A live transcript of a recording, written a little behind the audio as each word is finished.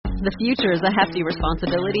The future is a hefty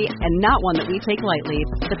responsibility and not one that we take lightly.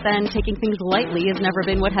 But then taking things lightly has never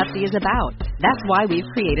been what Hefty is about. That's why we've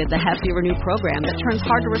created the Hefty Renew program that turns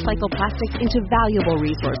hard-to-recycle plastics into valuable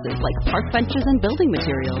resources like park benches and building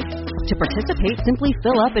materials. To participate, simply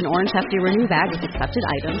fill up an orange Hefty Renew bag with accepted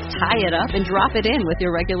items, tie it up, and drop it in with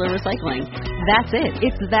your regular recycling. That's it.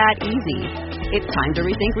 It's that easy. It's time to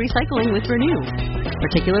rethink recycling with Renew.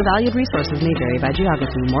 Particular valued resources may vary by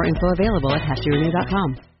geography. More info available at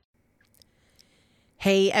heftyrenew.com.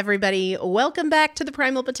 Hey, everybody. Welcome back to the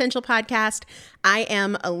Primal Potential Podcast. I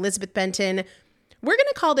am Elizabeth Benton. We're going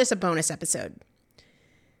to call this a bonus episode.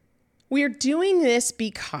 I'm doing this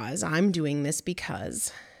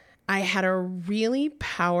because I had a really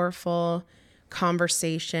powerful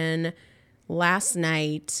conversation last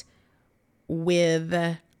night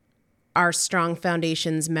with our Strong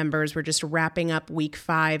Foundations members. We're just wrapping up week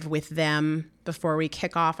 5 with them before we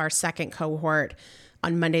kick off our second cohort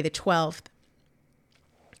on Monday the 12th.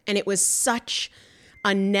 And it was such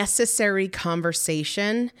a necessary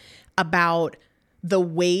conversation about the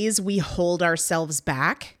ways we hold ourselves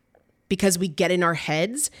back because we get in our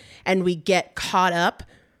heads and we get caught up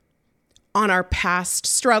on our past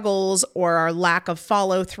struggles or our lack of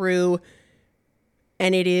follow through.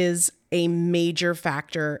 And it is a major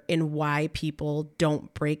factor in why people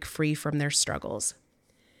don't break free from their struggles.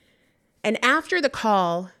 And after the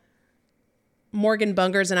call, Morgan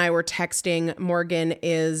Bungers and I were texting. Morgan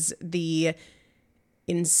is the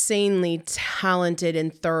insanely talented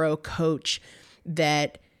and thorough coach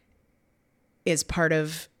that is part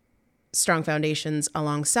of Strong Foundations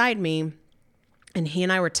alongside me. And he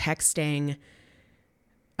and I were texting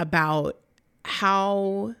about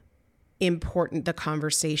how important the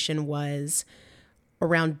conversation was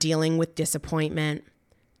around dealing with disappointment,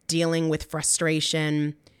 dealing with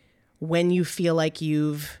frustration, when you feel like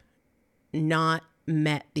you've not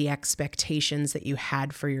met the expectations that you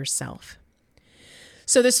had for yourself.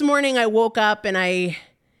 So this morning I woke up and I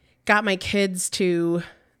got my kids to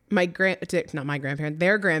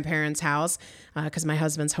their grandparents' house because my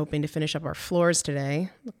husband's hoping to finish up our floors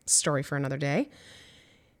today. Story for another day.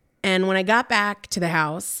 And when I got back to the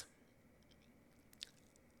house,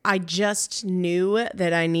 I just knew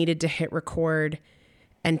that I needed to hit record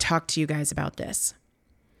and talk to you guys about this.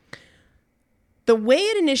 The way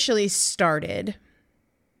it initially started,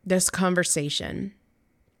 this conversation,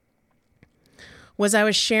 was I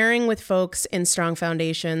was sharing with folks in Strong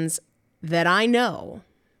Foundations that I know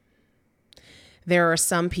there are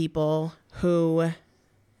some people who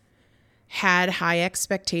had high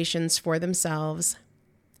expectations for themselves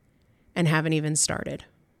and haven't even started,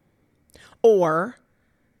 or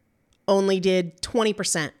only did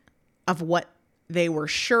 20% of what they were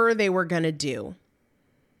sure they were going to do.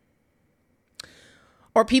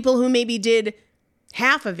 Or people who maybe did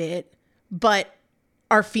half of it, but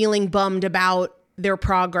are feeling bummed about their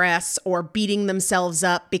progress or beating themselves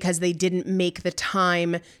up because they didn't make the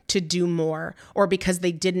time to do more or because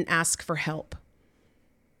they didn't ask for help.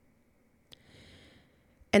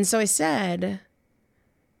 And so I said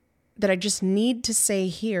that I just need to say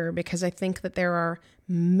here, because I think that there are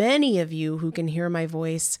many of you who can hear my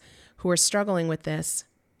voice who are struggling with this.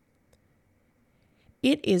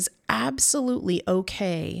 It is absolutely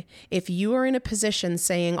okay if you are in a position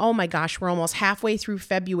saying, oh my gosh, we're almost halfway through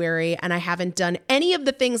February and I haven't done any of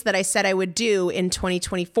the things that I said I would do in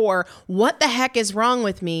 2024. What the heck is wrong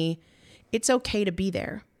with me? It's okay to be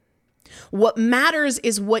there. What matters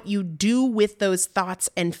is what you do with those thoughts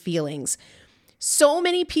and feelings. So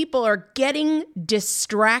many people are getting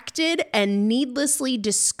distracted and needlessly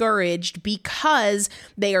discouraged because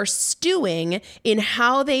they are stewing in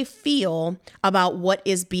how they feel about what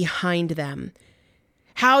is behind them.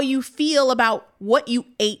 How you feel about what you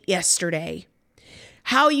ate yesterday.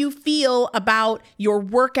 How you feel about your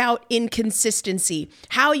workout inconsistency.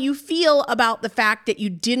 How you feel about the fact that you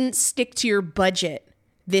didn't stick to your budget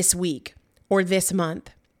this week or this month.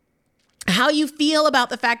 How you feel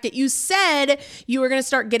about the fact that you said you were going to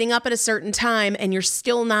start getting up at a certain time and you're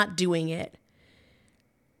still not doing it.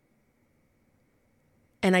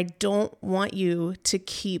 And I don't want you to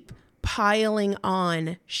keep piling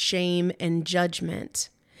on shame and judgment.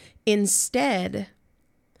 Instead,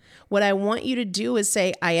 what I want you to do is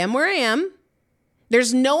say, I am where I am.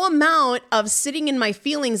 There's no amount of sitting in my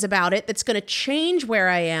feelings about it that's going to change where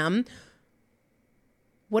I am.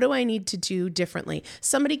 What do I need to do differently?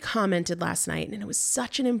 Somebody commented last night, and it was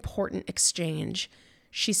such an important exchange.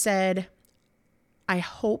 She said, I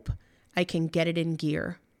hope I can get it in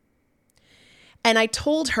gear. And I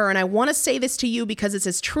told her, and I want to say this to you because it's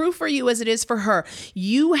as true for you as it is for her,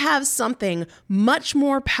 you have something much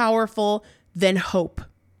more powerful than hope.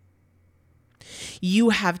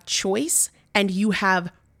 You have choice and you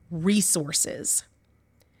have resources.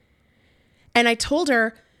 And I told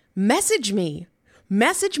her, message me,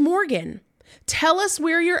 message Morgan. Tell us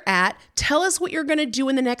where you're at. Tell us what you're going to do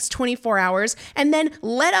in the next 24 hours. And then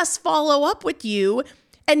let us follow up with you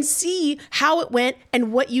and see how it went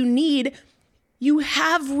and what you need. You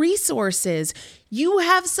have resources. You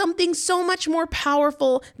have something so much more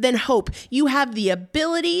powerful than hope. You have the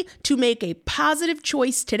ability to make a positive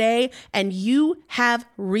choice today, and you have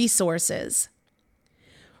resources.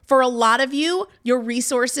 For a lot of you, your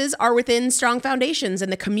resources are within Strong Foundations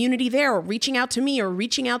and the community there, or reaching out to me or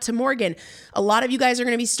reaching out to Morgan. A lot of you guys are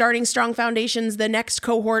going to be starting Strong Foundations, the next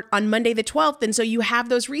cohort, on Monday the 12th. And so you have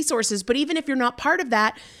those resources. But even if you're not part of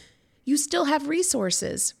that, you still have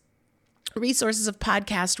resources. Resources of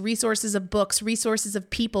podcasts, resources of books, resources of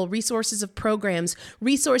people, resources of programs,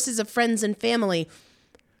 resources of friends and family.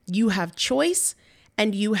 You have choice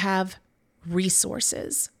and you have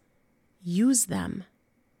resources. Use them.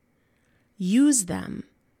 Use them.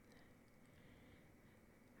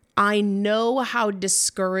 I know how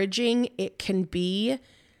discouraging it can be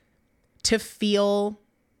to feel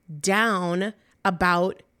down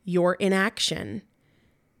about your inaction.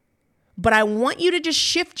 But I want you to just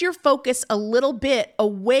shift your focus a little bit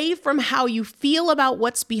away from how you feel about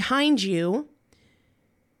what's behind you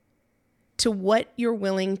to what you're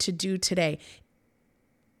willing to do today,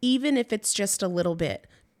 even if it's just a little bit.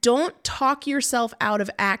 Don't talk yourself out of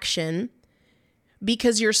action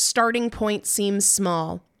because your starting point seems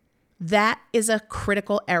small. That is a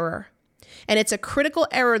critical error. And it's a critical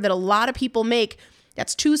error that a lot of people make.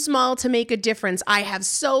 That's too small to make a difference. I have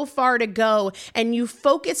so far to go. And you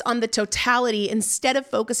focus on the totality instead of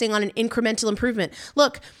focusing on an incremental improvement.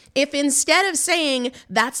 Look, if instead of saying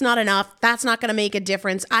that's not enough, that's not going to make a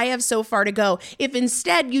difference, I have so far to go, if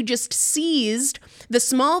instead you just seized the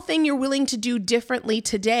small thing you're willing to do differently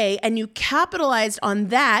today and you capitalized on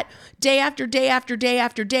that day after day after day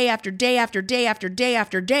after day after day after day after day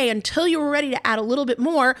after day until you were ready to add a little bit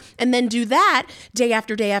more, and then do that day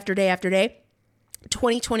after day after day after day,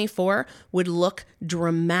 2024 would look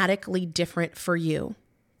dramatically different for you.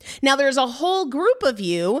 Now, there's a whole group of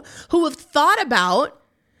you who have thought about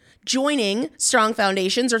joining Strong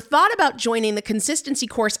Foundations or thought about joining the consistency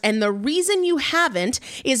course. And the reason you haven't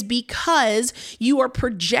is because you are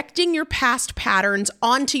projecting your past patterns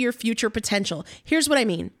onto your future potential. Here's what I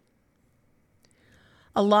mean.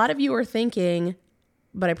 A lot of you are thinking,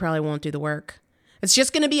 but I probably won't do the work. It's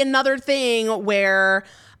just going to be another thing where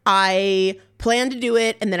I plan to do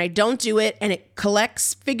it and then I don't do it and it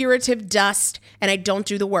collects figurative dust and I don't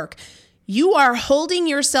do the work. You are holding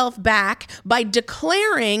yourself back by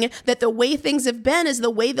declaring that the way things have been is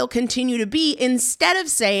the way they'll continue to be, instead of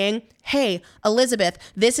saying, hey, Elizabeth,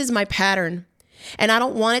 this is my pattern. And I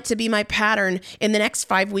don't want it to be my pattern in the next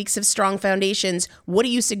 5 weeks of Strong Foundations. What do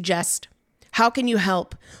you suggest? How can you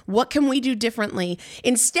help? What can we do differently?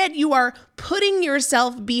 Instead, you are putting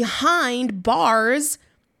yourself behind bars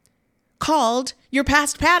called your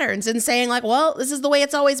past patterns and saying like, well, this is the way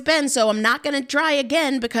it's always been, so I'm not going to try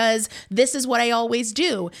again because this is what I always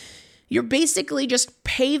do. You're basically just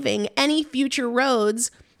paving any future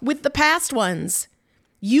roads with the past ones.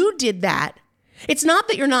 You did that. It's not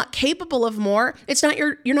that you're not capable of more. It's not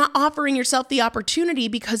you're not offering yourself the opportunity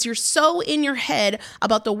because you're so in your head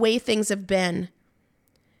about the way things have been.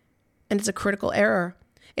 And it's a critical error.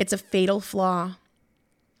 It's a fatal flaw.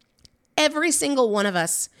 Every single one of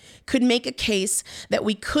us could make a case that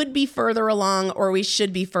we could be further along or we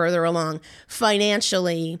should be further along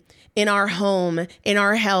financially, in our home, in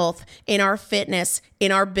our health, in our fitness,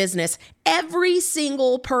 in our business. Every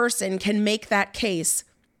single person can make that case.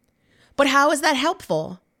 But how is that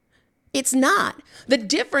helpful? It's not. The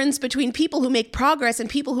difference between people who make progress and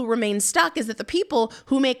people who remain stuck is that the people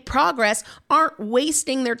who make progress aren't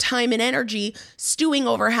wasting their time and energy stewing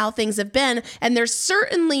over how things have been, and they're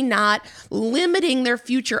certainly not limiting their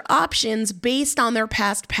future options based on their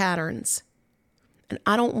past patterns. And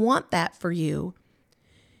I don't want that for you.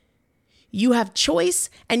 You have choice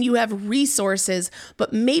and you have resources,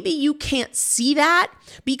 but maybe you can't see that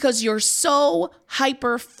because you're so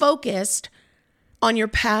hyper-focused on your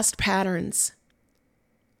past patterns.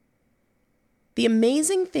 The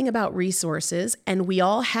amazing thing about resources, and we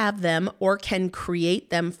all have them or can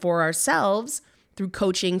create them for ourselves through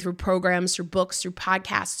coaching, through programs, through books, through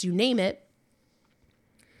podcasts, you name it,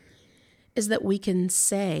 is that we can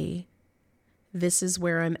say, this is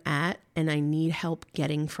where I'm at and I need help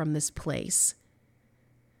getting from this place.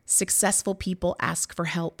 Successful people ask for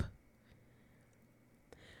help.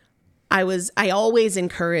 I always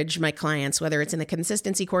encourage my clients, whether it's in the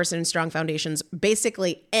consistency course and in Strong Foundations,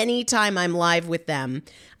 basically anytime I'm live with them,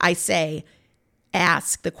 I say,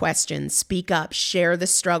 ask the questions, speak up, share the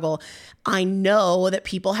struggle. I know that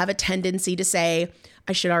people have a tendency to say,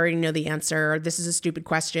 I should already know the answer, or this is a stupid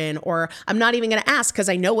question, or I'm not even going to ask because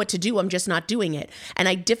I know what to do. I'm just not doing it. And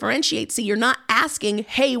I differentiate. See, you're not asking,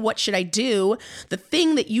 hey, what should I do? The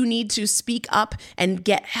thing that you need to speak up and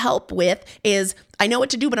get help with is, I know what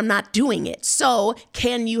to do, but I'm not doing it. So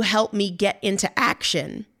can you help me get into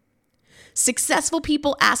action? Successful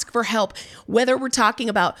people ask for help, whether we're talking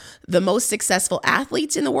about the most successful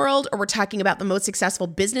athletes in the world or we're talking about the most successful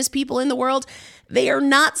business people in the world. They are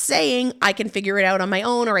not saying, I can figure it out on my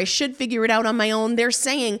own or I should figure it out on my own. They're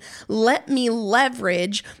saying, let me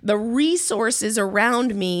leverage the resources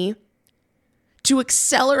around me to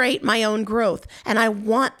accelerate my own growth. And I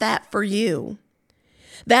want that for you.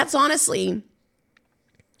 That's honestly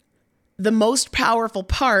the most powerful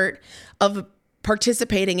part of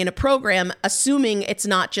participating in a program, assuming it's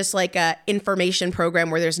not just like a information program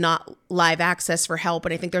where there's not live access for help.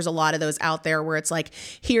 And I think there's a lot of those out there where it's like,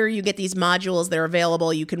 here you get these modules, they're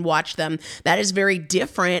available, you can watch them. That is very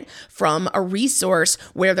different from a resource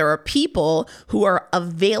where there are people who are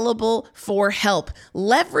available for help.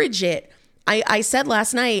 Leverage it. I said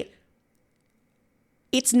last night,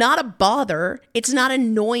 it's not a bother. It's not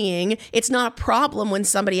annoying. It's not a problem when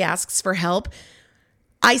somebody asks for help.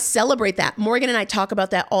 I celebrate that. Morgan and I talk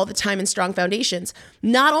about that all the time in Strong Foundations.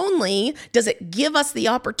 Not only does it give us the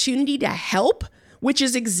opportunity to help, which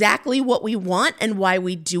is exactly what we want and why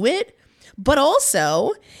we do it, but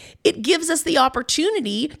also it gives us the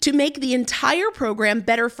opportunity to make the entire program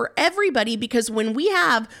better for everybody, because when we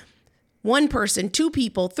have one person, two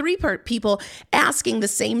people, three people asking the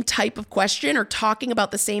same type of question or talking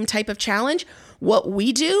about the same type of challenge, what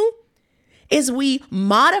we do is we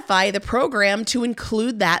modify the program to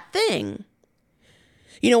include that thing.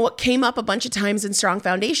 You know, what came up a bunch of times in Strong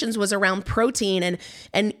Foundations was around protein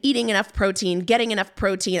and eating enough protein, getting enough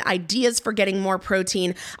protein, ideas for getting more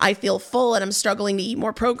protein. I feel full and I'm struggling to eat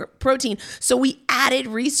more protein. So we added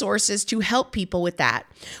resources to help people with that.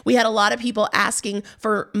 We had a lot of people asking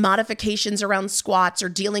for modifications around squats or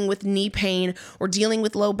dealing with knee pain or dealing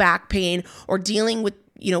with low back pain or dealing with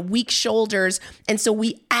weak shoulders. And so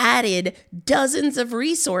we added dozens of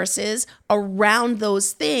resources around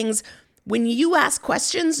those things. When you ask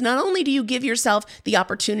questions, not only do you give yourself the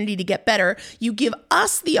opportunity to get better, you give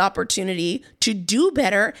us the opportunity to do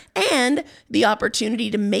better and the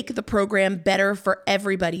opportunity to make the program better for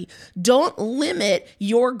everybody. Don't limit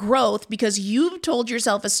your growth because you've told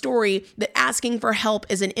yourself a story that asking for help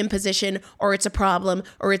is an imposition or it's a problem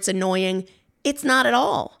or it's annoying. It's not at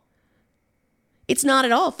all. It's not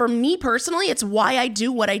at all. For me personally, it's why I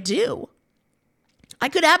do what I do. I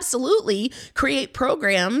could absolutely create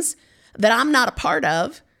programs that I'm not a part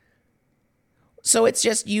of. So it's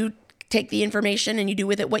just you take the information and you do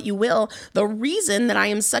with it what you will. The reason that I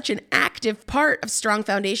am such an active part of Strong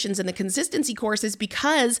Foundations and the consistency course is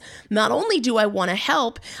because not only do I want to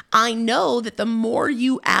help, I know that the more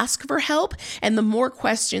you ask for help and the more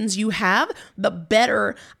questions you have, the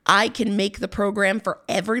better I can make the program for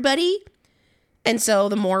everybody. And so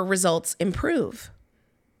the more results improve.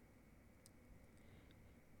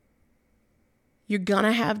 You're going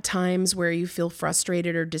to have times where you feel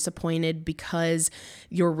frustrated or disappointed because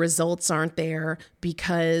your results aren't there,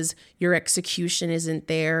 because your execution isn't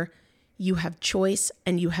there. You have choice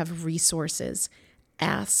and you have resources.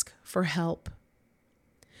 Ask for help.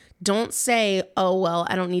 Don't say, oh, well,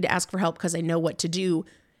 I don't need to ask for help because I know what to do.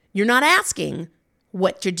 You're not asking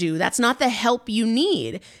what to do. That's not the help you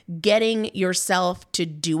need. Getting yourself to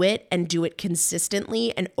do it and do it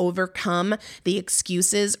consistently and overcome the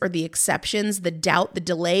excuses or the exceptions, the doubt, the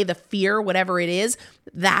delay, the fear, whatever it is,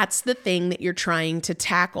 that's the thing that you're trying to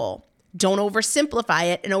tackle. Don't oversimplify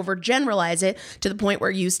it and overgeneralize it to the point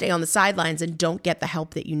where you stay on the sidelines and don't get the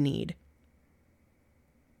help that you need.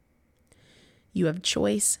 You have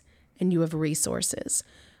choice and you have resources.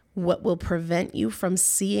 What will prevent you from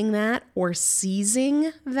seeing that or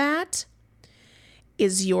seizing that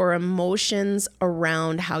is your emotions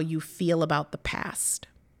around how you feel about the past,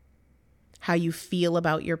 how you feel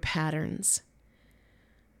about your patterns.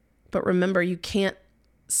 But remember, you can't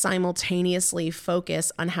simultaneously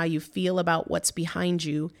focus on how you feel about what's behind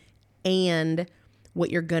you and what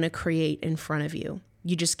you're going to create in front of you.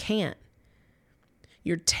 You just can't.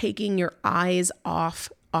 You're taking your eyes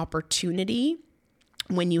off opportunity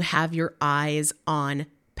when you have your eyes on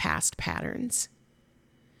past patterns.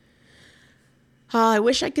 I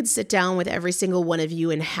wish I could sit down with every single one of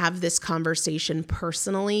you and have this conversation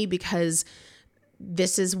personally, because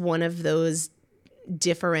this is one of those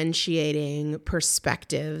differentiating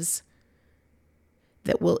perspectives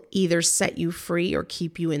that will either set you free or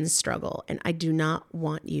keep you in struggle. And I do not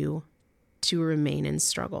want you to remain in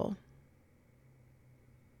struggle.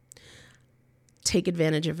 Take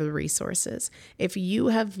advantage of the resources. If you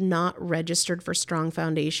have not registered for Strong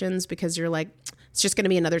Foundations because you're like, it's just going to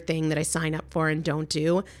be another thing that I sign up for and don't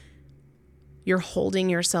do, you're holding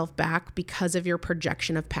yourself back because of your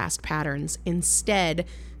projection of past patterns. Instead,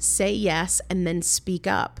 say yes and then speak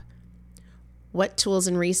up. What tools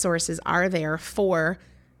and resources are there for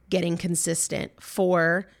getting consistent,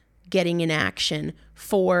 for getting in action,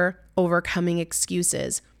 for overcoming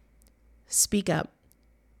excuses? Speak up.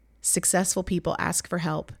 Successful people ask for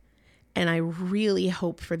help. And I really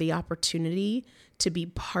hope for the opportunity to be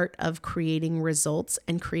part of creating results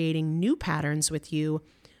and creating new patterns with you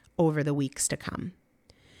over the weeks to come.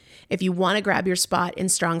 If you want to grab your spot in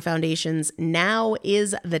Strong Foundations, now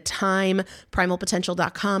is the time.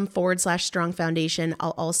 Primalpotential.com/Strong Foundation.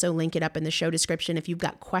 I'll also link it up in the show description. If you've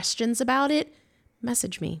got questions about it,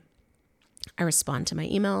 message me. I respond to my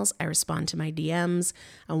emails. I respond to my DMs.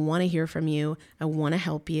 I want to hear from you. I want to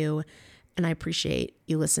help you. And I appreciate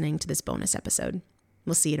you listening to this bonus episode.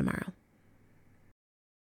 We'll see you tomorrow.